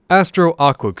Astro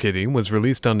Aqua Kitty was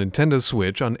released on Nintendo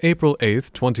Switch on April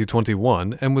 8,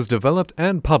 2021 and was developed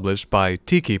and published by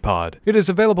TikiPod. It is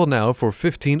available now for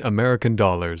 $15 American.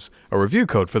 A review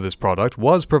code for this product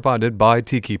was provided by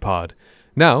TikiPod.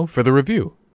 Now for the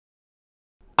review.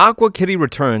 Aqua Kitty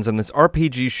returns on this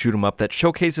RPG shoot-'em-up that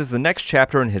showcases the next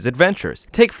chapter in his adventures.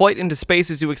 Take flight into space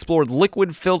as you explore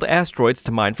liquid-filled asteroids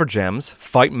to mine for gems,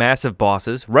 fight massive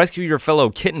bosses, rescue your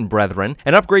fellow kitten brethren,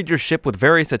 and upgrade your ship with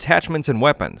various attachments and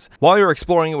weapons. While you're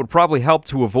exploring, it would probably help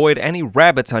to avoid any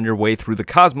rabbits on your way through the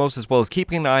cosmos, as well as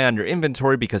keeping an eye on your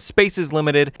inventory because space is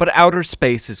limited, but outer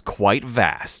space is quite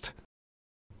vast.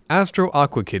 Astro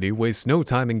Aqua Kitty wastes no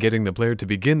time in getting the player to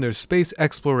begin their space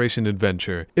exploration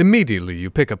adventure. Immediately, you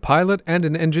pick a pilot and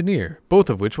an engineer, both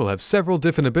of which will have several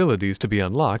different abilities to be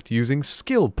unlocked using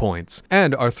skill points,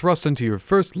 and are thrust into your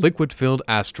first liquid-filled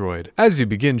asteroid. As you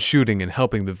begin shooting and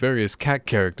helping the various cat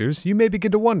characters, you may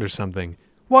begin to wonder something.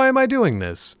 Why am I doing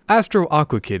this? Astro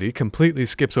Aqua Kitty completely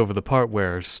skips over the part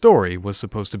where story was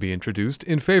supposed to be introduced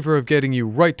in favor of getting you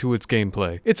right to its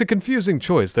gameplay. It's a confusing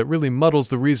choice that really muddles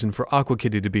the reason for Aqua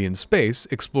Kitty to be in space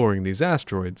exploring these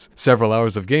asteroids. Several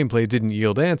hours of gameplay didn't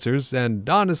yield answers, and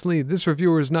honestly, this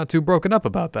reviewer is not too broken up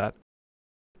about that.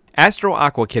 Astro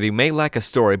Aqua Kitty may lack a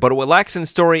story, but what lacks in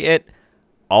story it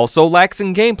also lacks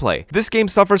in gameplay. This game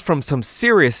suffers from some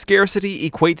serious scarcity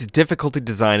equates difficulty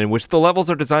design in which the levels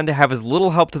are designed to have as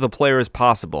little help to the player as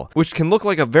possible, which can look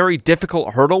like a very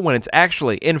difficult hurdle when it's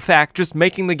actually, in fact, just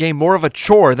making the game more of a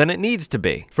chore than it needs to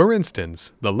be. For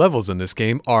instance, the levels in this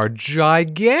game are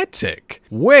gigantic!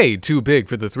 Way too big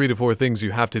for the 3 to 4 things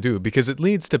you have to do because it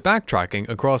leads to backtracking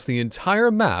across the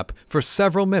entire map for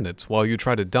several minutes while you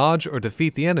try to dodge or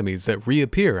defeat the enemies that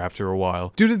reappear after a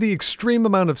while. Due to the extreme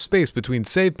amount of space between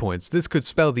save points, this could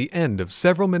spell the end of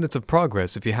several minutes of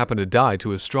progress if you happen to die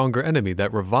to a stronger enemy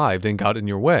that revived and got in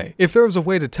your way. If there was a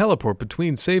way to teleport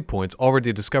between save points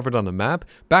already discovered on the map,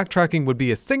 backtracking would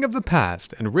be a thing of the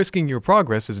past, and risking your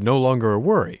progress is no longer a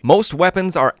worry. Most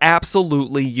weapons are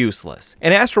absolutely useless.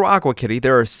 In Astro Aqua Kitty,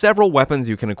 there are several weapons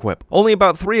you can equip. Only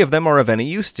about 3 of them are of any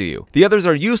use to you. The others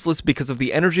are useless because of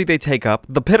the energy they take up,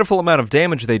 the pitiful amount of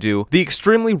damage they do, the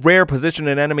extremely rare position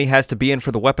an enemy has to be in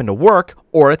for the weapon to work,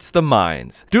 or it's the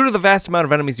mines. Due to the vast amount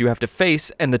of enemies you have to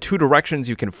face and the 2 directions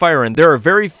you can fire in, there are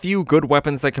very few good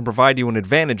weapons that can provide you an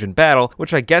advantage in battle,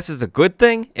 which I guess is a good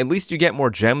thing. At least you get more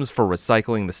gems for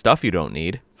recycling the stuff you don't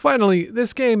need. Finally,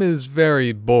 this game is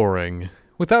very boring.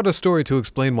 Without a story to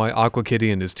explain why Aqua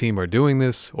Kitty and his team are doing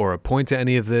this, or a point to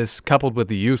any of this, coupled with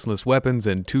the useless weapons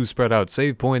and 2 spread out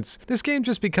save points, this game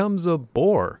just becomes a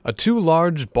bore. A too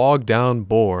large, bogged down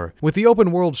bore. With the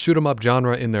open world shoot 'em up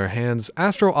genre in their hands,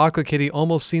 Astro Aqua Kitty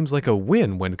almost seems like a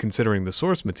win when considering the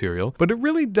source material, but it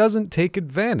really doesn't take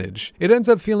advantage. It ends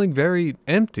up feeling very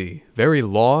empty, very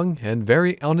long, and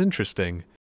very uninteresting.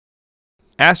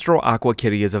 Astro Aqua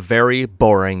Kitty is a very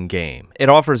boring game. It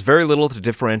offers very little to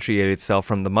differentiate itself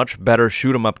from the much better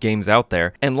shoot-'em-up games out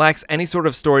there, and lacks any sort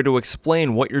of story to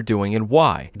explain what you're doing and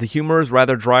why. The humor is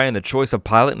rather dry, and the choice of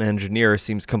pilot and engineer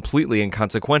seems completely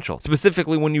inconsequential,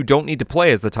 specifically when you don't need to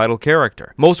play as the title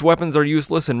character. Most weapons are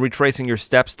useless, and retracing your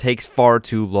steps takes far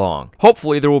too long.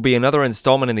 Hopefully there will be another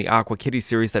installment in the Aqua Kitty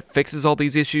series that fixes all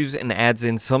these issues and adds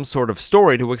in some sort of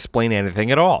story to explain anything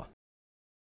at all.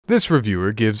 This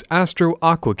reviewer gives Astro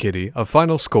Aqua Kitty a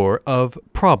final score of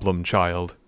Problem Child.